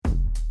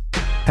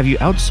Have you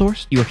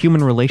outsourced your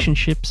human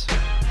relationships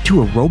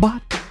to a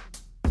robot?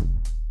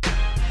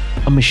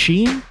 A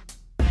machine?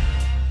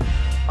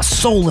 A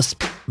soulless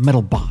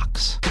metal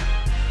box?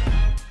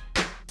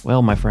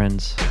 Well, my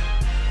friends,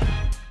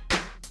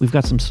 we've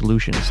got some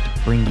solutions to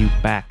bring you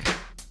back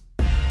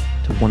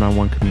to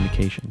one-on-one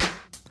communication.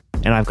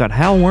 And I've got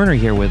Hal Werner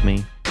here with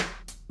me,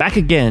 back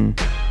again,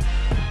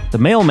 the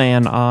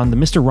mailman on the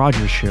Mr.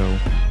 Rogers Show,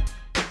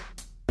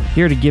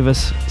 here to give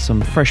us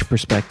some fresh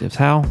perspectives.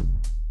 Hal,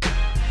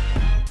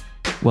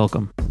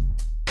 welcome.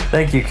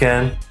 Thank you,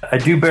 Ken. I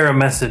do bear a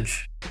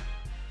message,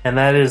 and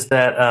that is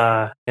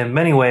that in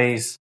many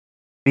ways,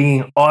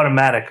 being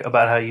automatic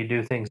about how you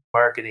do things in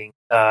marketing,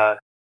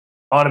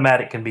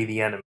 automatic can be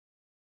the enemy.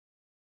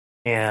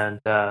 And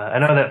I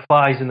know that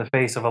flies in the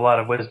face of a lot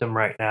of wisdom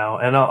right now,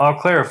 and I'll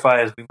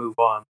clarify as we move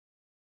on.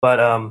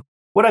 But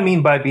what I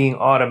mean by being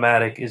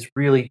automatic is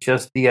really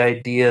just the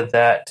idea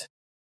that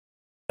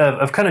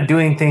of kind of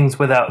doing things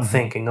without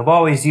thinking, of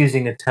always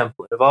using a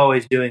template, of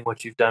always doing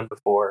what you've done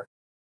before,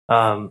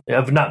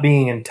 of not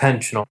being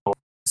intentional.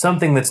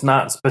 Something that's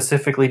not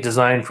specifically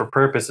designed for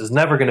purpose is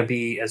never going to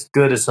be as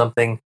good as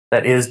something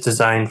that is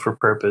designed for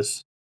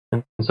purpose.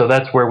 And so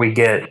that's where we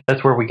get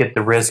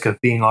the risk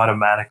of being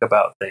automatic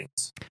about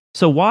things.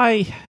 So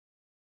why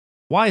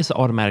is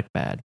automatic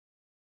bad?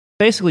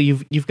 Basically,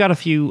 you've got a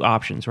few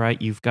options,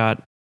 right? You've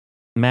got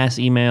mass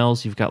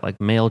emails, you've got like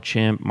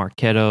MailChimp,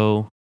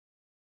 Marketo,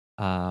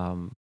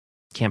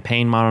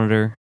 Campaign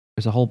Monitor.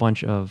 There's a whole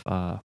bunch of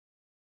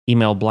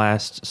email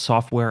blast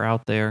software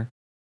out there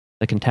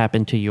that can tap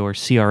into your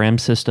CRM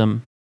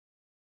system,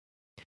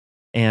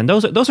 and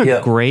those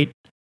are great.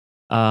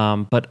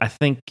 But I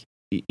think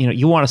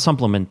you want to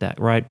supplement that,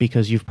 right?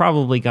 Because you've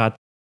probably got,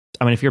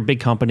 I mean, if you're a big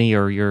company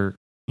or you're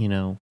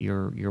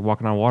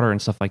walking on water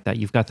and stuff like that,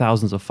 you've got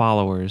thousands of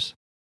followers.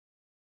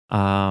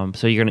 So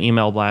you're going to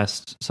email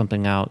blast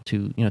something out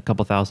to a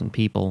couple thousand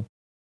people.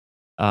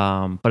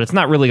 But it's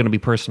not really going to be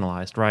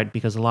personalized, right?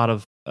 Because a lot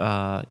of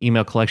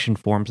email collection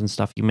forms and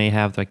stuff, you may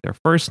have like their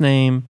first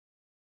name,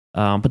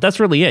 but that's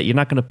really it. You're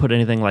not going to put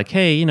anything like,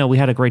 hey, we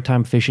had a great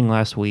time fishing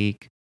last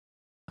week,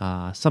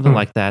 something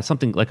like that,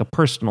 something like a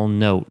personal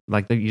note.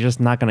 Like you're just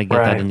not going to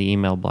get that in the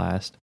email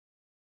blast.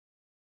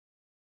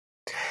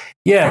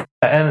 Yeah,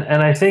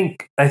 and I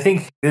think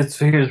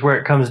here's where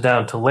it comes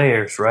down to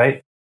layers,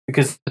 right?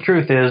 Because the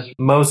truth is,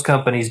 most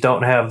companies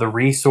don't have the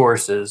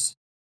resources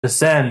to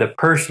send a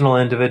personal,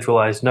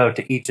 individualized note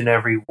to each and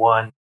every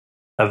one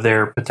of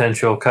their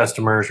potential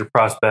customers or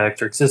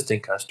prospects or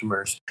existing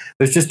customers.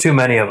 There's just too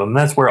many of them.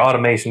 That's where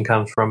automation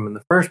comes from in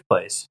the first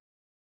place.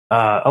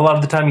 A lot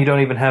of the time, you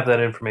don't even have that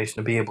information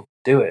to be able to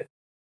do it.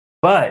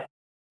 But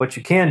what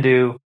you can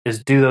do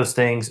is do those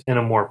things in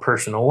a more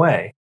personal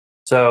way.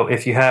 So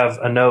if you have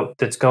a note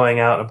that's going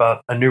out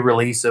about a new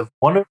release of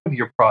one of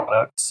your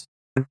products,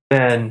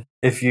 then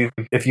if you've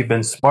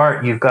been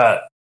smart, you've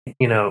got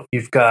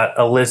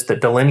a list that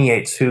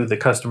delineates who the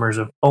customers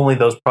of only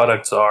those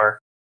products are.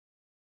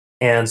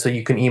 And so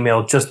you can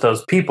email just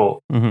those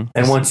people. Mm-hmm.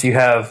 And once you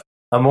have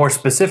a more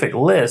specific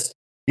list,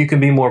 you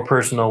can be more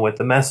personal with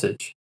the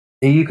message.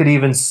 You could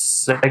even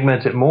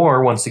segment it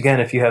more, once again,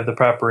 if you have the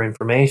proper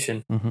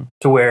information,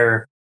 to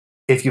where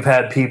if you've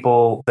had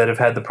people that have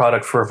had the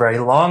product for a very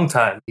long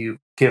time, you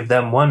give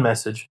them one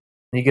message,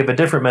 and you give a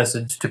different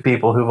message to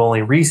people who've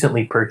only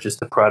recently purchased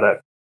the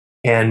product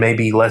and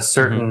maybe less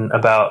certain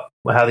about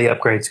how the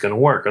upgrade's going to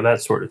work or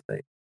that sort of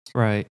thing.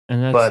 Right,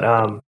 and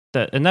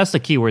that's the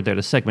key word there,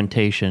 the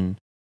segmentation.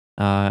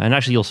 And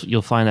actually,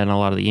 you'll find that in a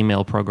lot of the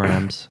email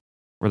programs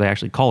where they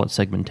actually call it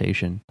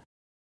segmentation.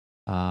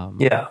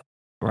 Yeah,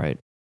 right.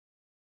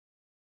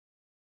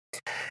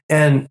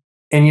 And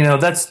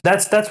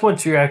that's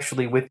once you're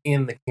actually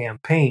within the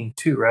campaign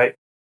too, right?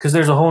 Because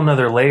there's a whole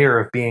nother layer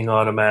of being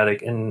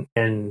automatic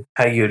and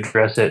how you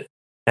address it.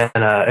 And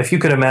if you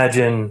could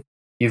imagine,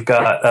 you've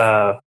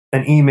got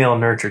an email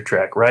nurture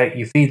track, right?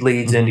 You feed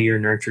leads into your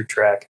nurture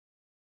track,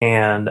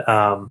 and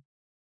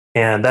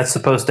that's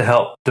supposed to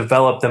help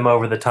develop them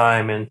over the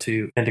time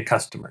into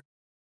customers.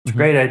 It's a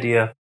great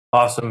idea,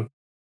 awesome.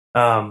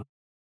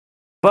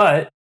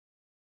 But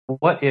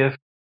what if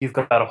you've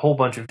got a whole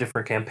bunch of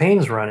different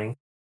campaigns running,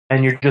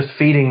 and you're just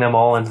feeding them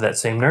all into that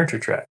same nurture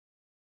track?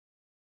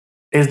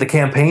 Is the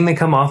campaign they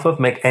come off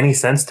of make any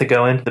sense to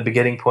go into the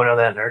beginning point of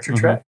that nurture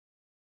track?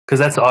 Because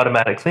that's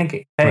automatic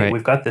thinking. Hey,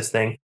 we've got this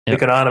thing. Yep. We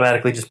can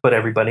automatically just put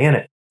everybody in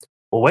it.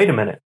 Well, wait a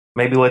minute.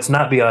 Maybe let's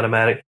not be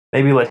automatic.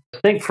 Maybe let's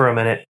think for a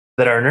minute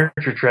that our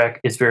nurture track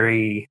is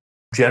very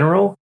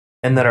general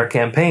and that our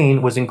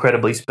campaign was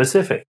incredibly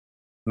specific.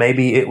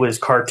 Maybe it was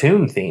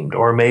cartoon themed,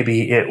 or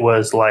maybe it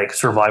was like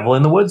survival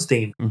in the woods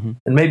themed.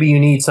 And maybe you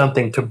need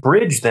something to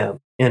bridge them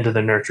into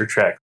the nurture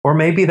track. Or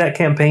maybe that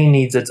campaign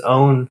needs its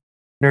own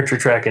nurture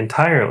track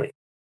entirely.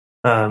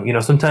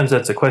 Sometimes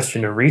that's a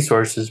question of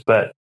resources,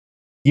 but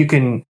you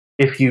can,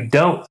 if you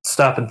don't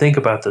stop and think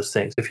about those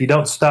things, if you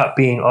don't stop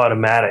being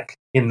automatic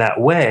in that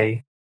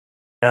way,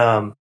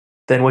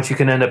 then what you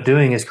can end up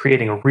doing is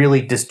creating a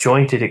really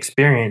disjointed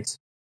experience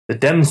that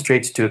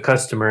demonstrates to a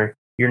customer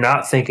you're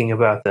not thinking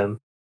about them,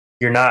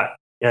 you're not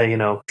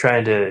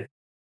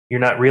you're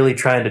not really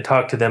trying to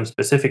talk to them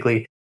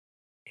specifically,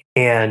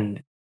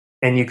 and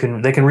they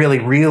can really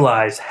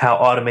realize how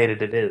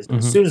automated it is. Mm-hmm.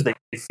 As soon as they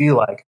feel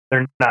like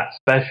they're not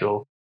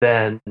special,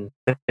 then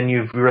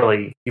you've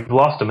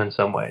lost them in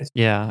some ways.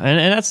 Yeah,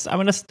 and that's, I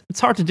mean, it's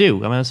hard to do.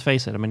 I mean, let's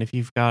face it. I mean, if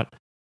you've got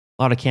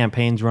a lot of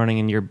campaigns running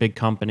in your big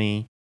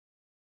company,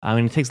 I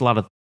mean, it takes a lot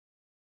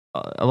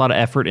of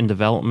effort and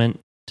development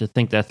to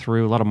think that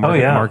through. A lot of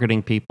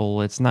marketing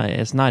people. It's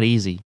not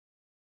easy.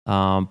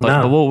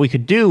 But what we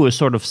could do is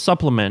sort of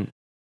supplement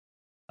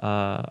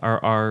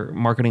our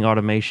marketing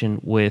automation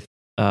with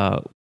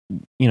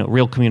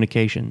real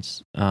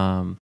communications.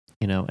 And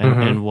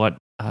what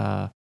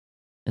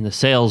in the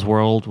sales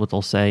world, what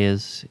they'll say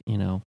is,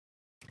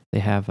 they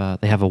have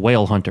a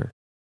whale hunter,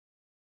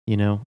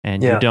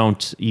 and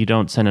you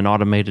don't send an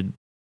automated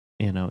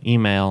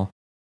email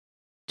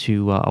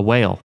to a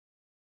whale.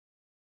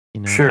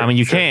 Sure, I mean,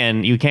 you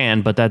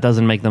can, but that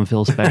doesn't make them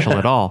feel special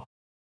at all.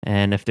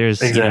 And if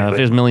there's if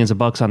there's millions of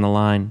bucks on the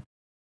line,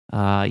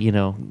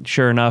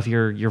 sure enough,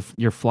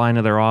 you're flying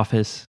to their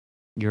office,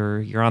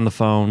 you're on the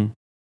phone,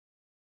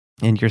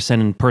 and you're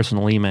sending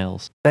personal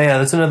emails. Yeah,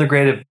 that's another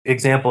great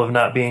example of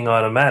not being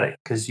automatic,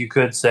 because you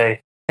could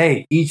say,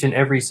 hey, each and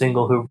every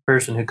single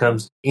person who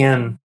comes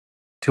in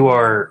to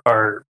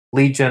our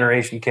lead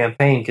generation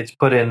campaign gets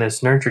put in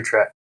this nurture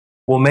track.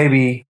 Well,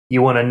 maybe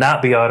you want to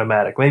not be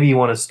automatic. Maybe you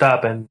want to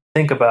stop and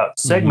think about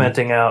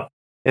segmenting out.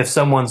 If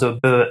someone's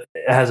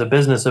has a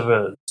business of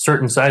a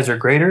certain size or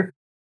greater,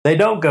 they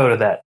don't go to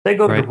that. They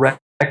go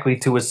directly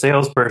to a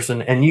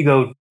salesperson, and you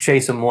go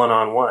chase them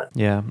one-on-one.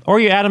 Yeah, or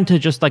you add them to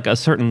just like a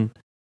certain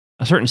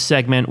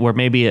segment where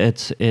maybe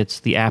it's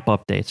the app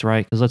updates,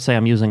 right? Because let's say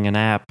I'm using an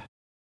app,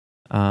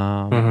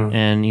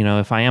 and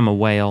if I am a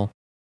whale,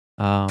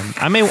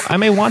 I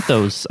may want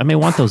those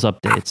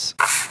updates.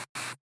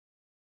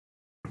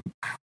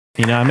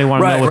 I may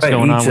want to know what's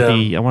going on with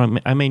the.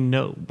 I may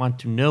want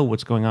to know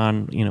what's going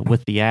on,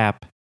 with the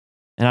app,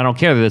 and I don't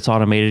care that it's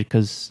automated,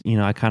 because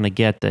I kind of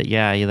get that.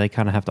 Yeah, they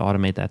kind of have to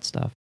automate that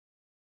stuff.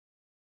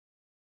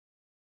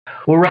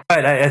 Well, right.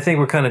 I think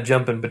we're kind of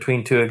jumping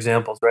between two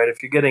examples, right?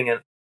 If you're getting an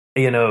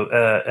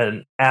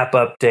app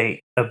update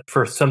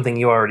for something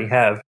you already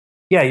have,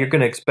 yeah, you're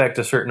going to expect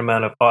a certain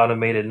amount of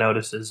automated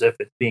notices if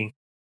it's being,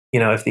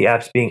 if the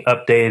app's being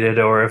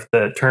updated or if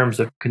the terms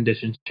and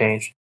conditions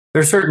change.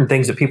 There's certain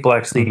things that people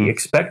actually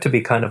expect to be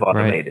kind of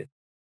automated.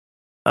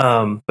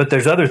 Right. But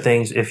there's other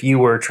things. If you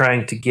were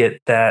trying to get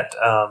that,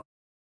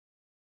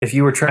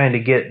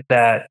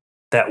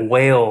 that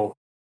whale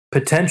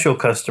potential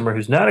customer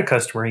who's not a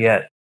customer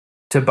yet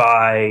to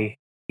buy,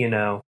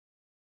 $2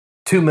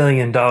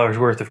 million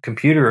worth of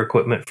computer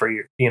equipment for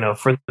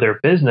for their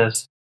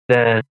business,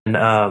 then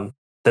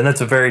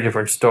that's a very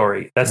different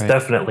story. That's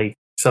definitely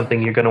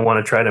something you're going to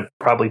want to try to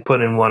probably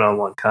put in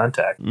one-on-one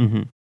contact.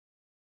 Mm-hmm.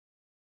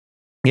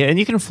 Yeah, and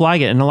you can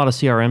flag it in a lot of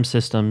CRM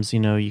systems.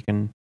 You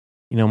can,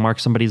 mark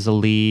somebody as a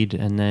lead,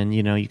 and then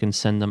you can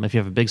send them. If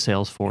you have a big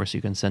sales force,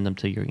 you can send them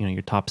to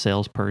your top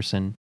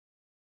salesperson,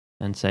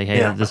 and say,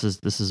 hey, this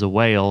is a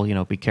whale.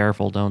 Be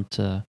careful. Don't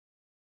send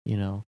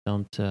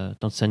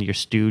your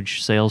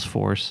stooge sales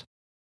force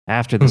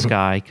after this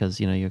guy, because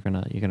you're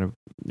gonna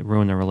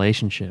ruin the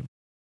relationship.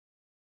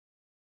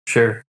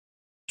 Sure.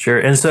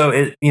 And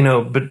so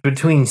but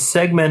between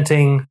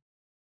segmenting,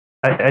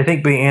 I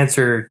think the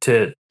answer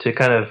to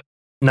kind of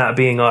not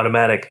being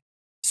automatic,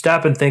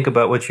 stop and think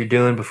about what you're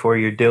doing before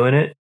you're doing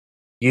it.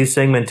 Use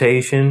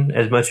segmentation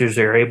as much as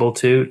you're able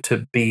to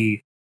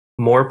be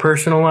more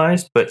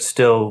personalized, but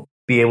still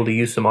be able to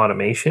use some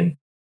automation.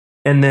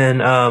 And then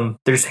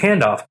there's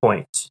handoff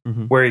points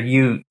where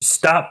you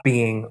stop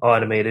being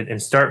automated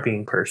and start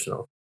being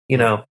personal.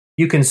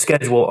 You can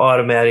schedule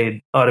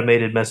automated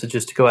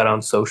messages to go out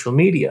on social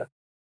media.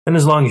 And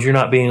as long as you're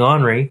not being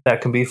ornery, that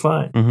can be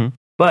fine. Mm-hmm.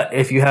 But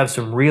if you have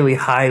some really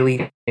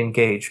highly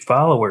engaged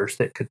followers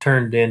that could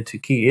turn into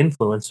key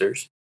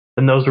influencers,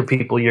 then those are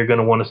people you're going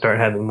to want to start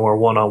having more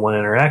one-on-one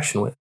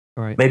interaction with.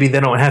 Right. Maybe they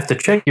don't have to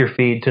check your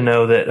feed to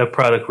know that a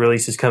product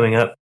release is coming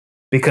up,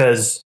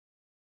 because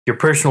you're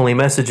personally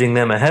messaging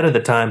them ahead of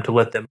the time to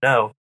let them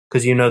know,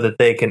 because you know that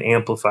they can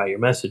amplify your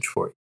message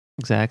for you.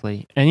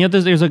 Exactly. And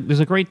there's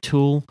a great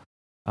tool.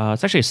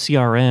 It's actually a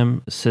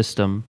CRM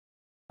system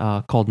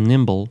called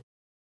Nimble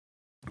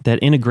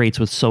that integrates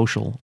with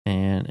social,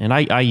 and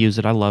I use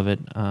it. I love it.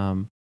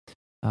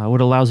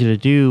 What it allows you to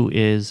do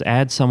is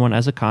add someone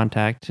as a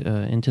contact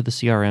into the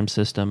CRM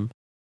system,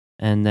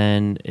 and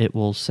then it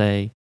will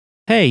say,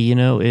 "Hey,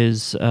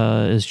 is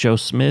Joe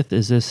Smith?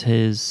 Is this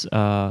his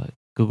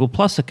Google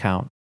Plus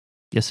account?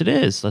 Yes, it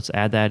is. Let's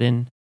add that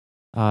in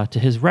to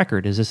his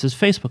record. Is this his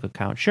Facebook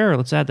account? Sure,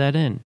 let's add that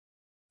in.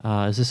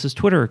 Is this his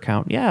Twitter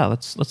account? Yeah,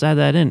 let's add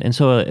that in." And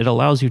so it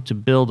allows you to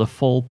build a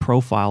full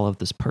profile of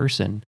this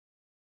person,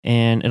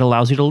 and it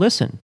allows you to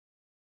listen.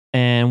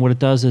 And what it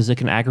does is it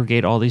can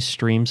aggregate all these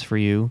streams for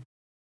you,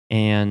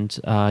 and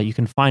you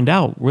can find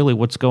out really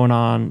what's going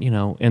on,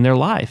 in their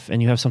life,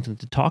 and you have something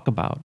to talk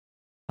about.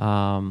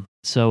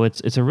 So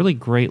it's a really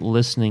great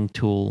listening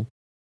tool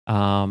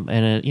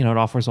And it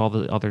offers all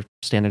the other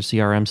standard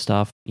CRM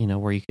stuff,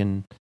 where you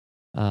can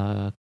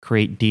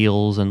create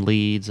deals and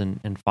leads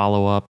and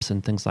follow-ups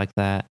and things like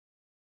that.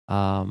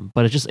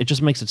 But it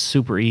just makes it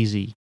super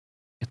easy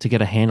to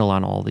get a handle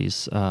on all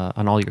these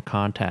on all your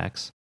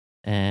contacts,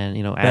 and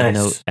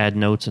add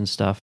notes and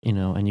stuff,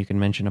 and you can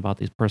mention about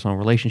these personal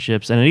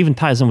relationships, and it even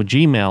ties in with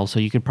Gmail, so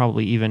you could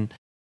probably even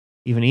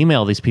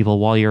email these people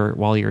while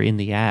you're in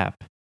the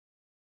app.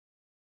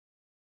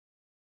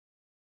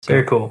 So,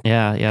 very cool.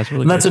 Yeah, it's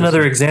really. And that's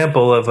another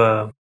example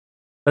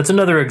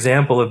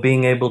of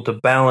being able to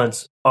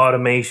balance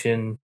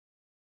automation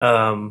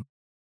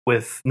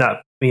with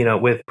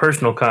with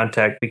personal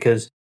contact,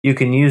 because you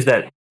can use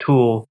that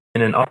tool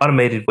in an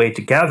automated way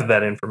to gather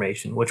that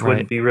information, which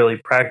wouldn't be really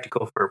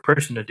practical for a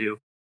person to do.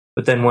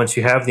 But then once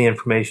you have the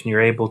information, you're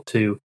able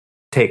to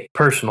take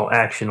personal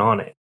action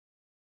on it.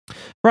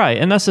 Right.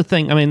 And that's the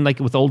thing. I mean, like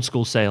with old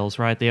school sales,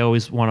 right? They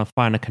always want to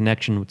find a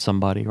connection with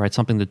somebody, right?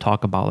 Something to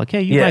talk about. Like,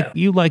 hey,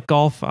 you like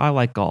golf. I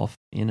like golf,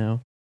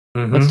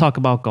 Mm-hmm. Let's talk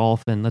about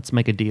golf and let's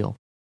make a deal,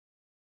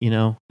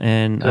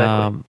 and,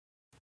 exactly.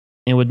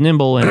 And with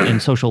Nimble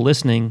and social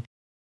listening,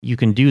 you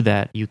can do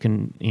that. You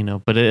can,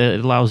 but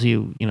it allows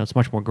you, it's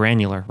much more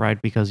granular, right?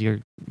 Because you're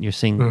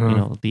seeing,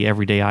 Mm-hmm. the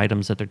everyday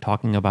items that they're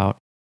talking about.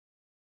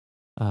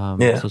 So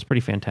it's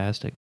pretty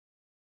fantastic.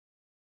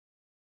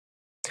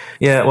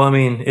 Yeah, well, I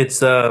mean,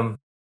 it's I've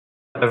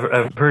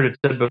heard it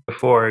said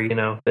before,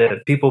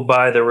 that people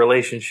buy the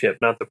relationship,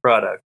 not the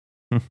product.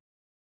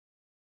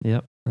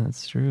 Yep,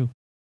 that's true.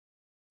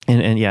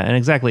 And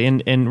exactly.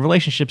 In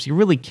relationships, you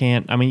really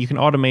can't. I mean, you can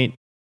automate,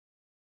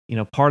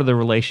 part of the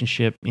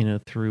relationship,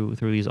 through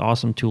these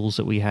awesome tools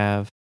that we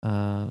have,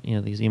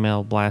 these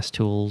email blast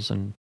tools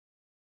and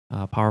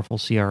powerful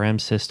CRM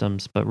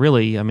systems. But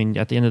really, I mean,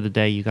 at the end of the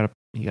day, you gotta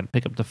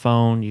pick up the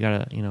phone. You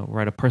gotta,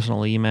 write a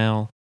personal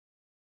email.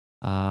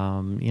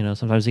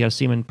 Sometimes you got to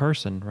see them in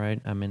person,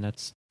 right? I mean,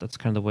 that's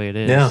kind of the way it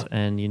is. Yeah.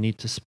 And you need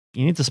to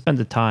spend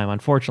the time.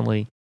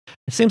 Unfortunately,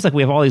 it seems like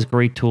we have all these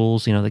great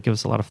tools, that give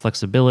us a lot of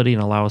flexibility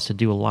and allow us to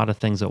do a lot of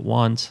things at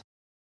once,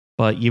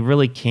 but you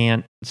really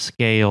can't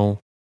scale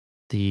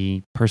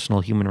the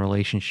personal human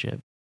relationship.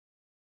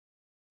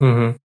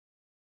 Mm-hmm.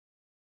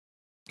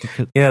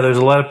 Yeah, there's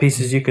a lot of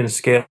pieces you can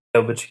scale,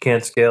 but you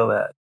can't scale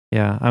that.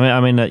 Yeah, I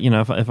mean,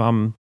 if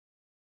I'm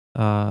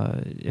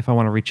if I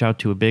want to reach out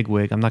to a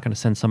bigwig, I'm not going to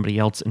send somebody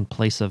else in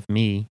place of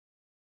me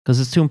because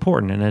it's too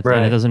important and it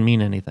doesn't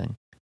mean anything.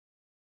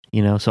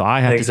 So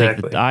I have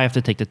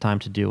to take the time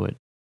to do it.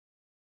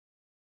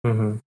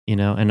 Mm-hmm.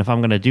 And if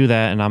I'm going to do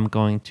that and I'm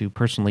going to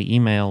personally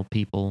email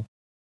people,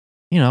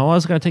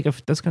 that's going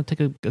to take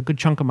a good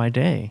chunk of my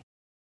day.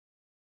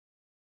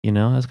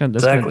 That's going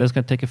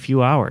to take a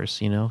few hours.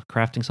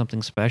 Crafting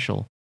something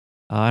special.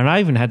 And I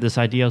even had this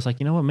idea. I was like,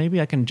 you know what?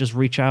 Maybe I can just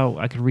reach out.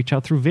 I could reach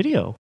out through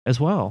video as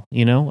well.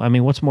 I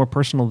mean, what's more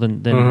personal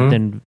than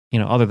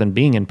other than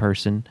being in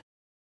person?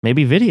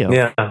 Maybe video.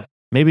 Yeah.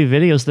 Maybe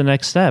video is the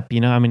next step.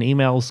 I mean,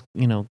 emails,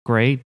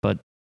 great, but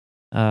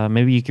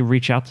maybe you could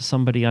reach out to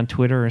somebody on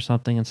Twitter or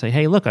something and say,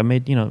 hey, look,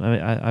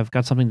 I've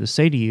got something to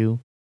say to you.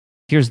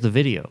 Here's the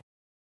video.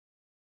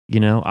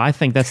 I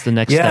think that's the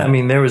next step. Yeah, I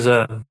mean, there was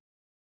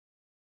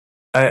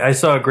I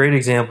saw a great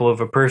example of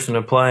a person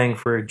applying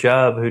for a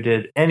job who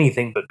did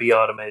anything but be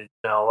automated.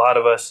 Now, a lot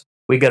of us,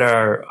 we get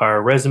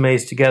our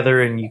resumes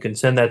together and you can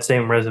send that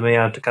same resume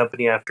out to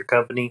company after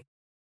company.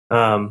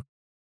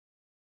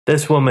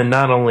 This woman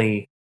not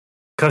only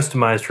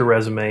customized her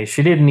resume,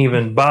 she didn't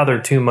even bother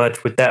too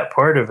much with that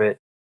part of it.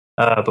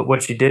 But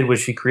what she did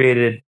was she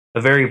created a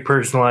very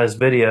personalized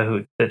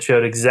video that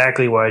showed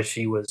exactly why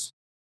she was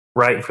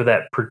right for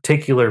that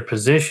particular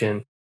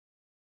position.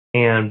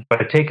 And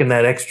by taking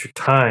that extra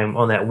time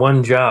on that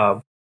one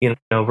job,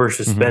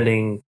 versus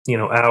spending,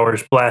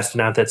 hours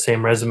blasting out that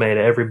same resume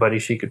to everybody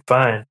she could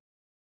find,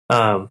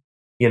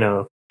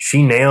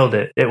 she nailed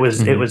it. It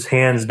was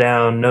hands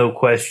down, no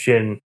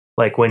question.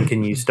 Like, when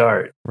can you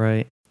start?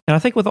 Right. And I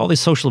think with all these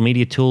social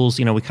media tools,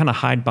 we kind of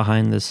hide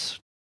behind this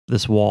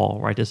wall,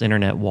 right? This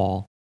internet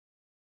wall,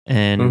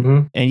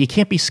 and you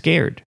can't be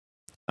scared.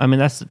 I mean,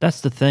 that's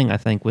the thing. I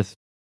think with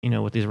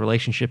with these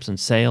relationships and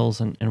sales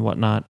and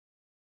whatnot.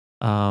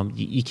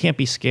 You can't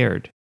be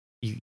scared.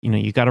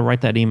 You got to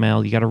write that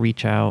email. You got to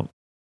reach out.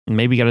 And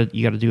maybe you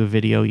got to do a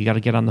video. You got to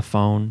get on the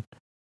phone.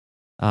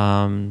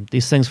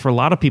 These things for a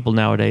lot of people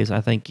nowadays, I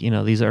think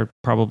these are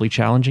probably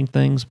challenging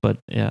things, but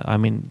I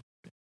mean,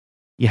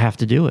 you have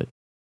to do it,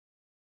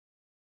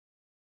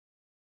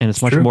 and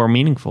it's much more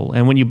meaningful.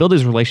 And when you build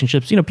these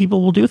relationships,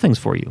 people will do things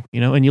for you,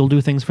 and you'll do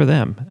things for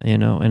them,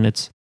 and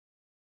it's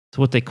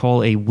what they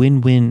call a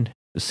win-win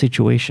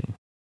situation.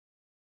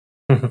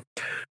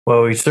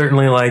 Well, we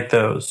certainly like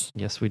those.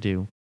 Yes, we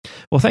do.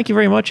 Well, thank you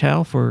very much,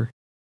 Hal, for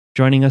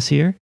joining us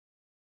here.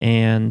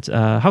 And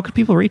how can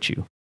people reach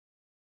you?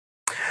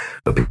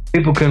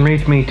 People can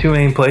reach me two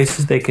main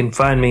places. They can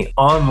find me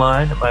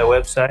online at my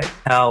website,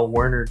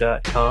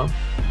 halwerner.com.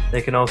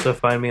 They can also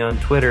find me on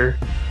Twitter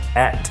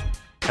at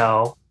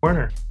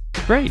halwerner.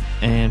 Great.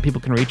 And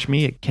people can reach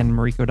me at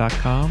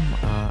kenmarico.com,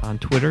 on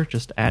Twitter,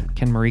 just at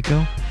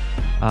kenmarico.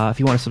 If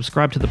you want to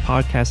subscribe to the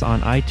podcast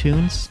on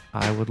iTunes,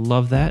 I would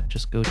love that.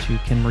 Just go to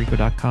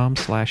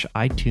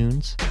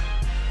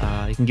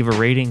kenmariko.com/iTunes. You can give a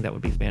rating. That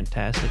would be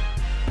fantastic.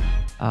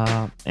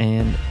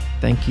 And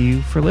thank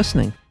you for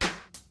listening.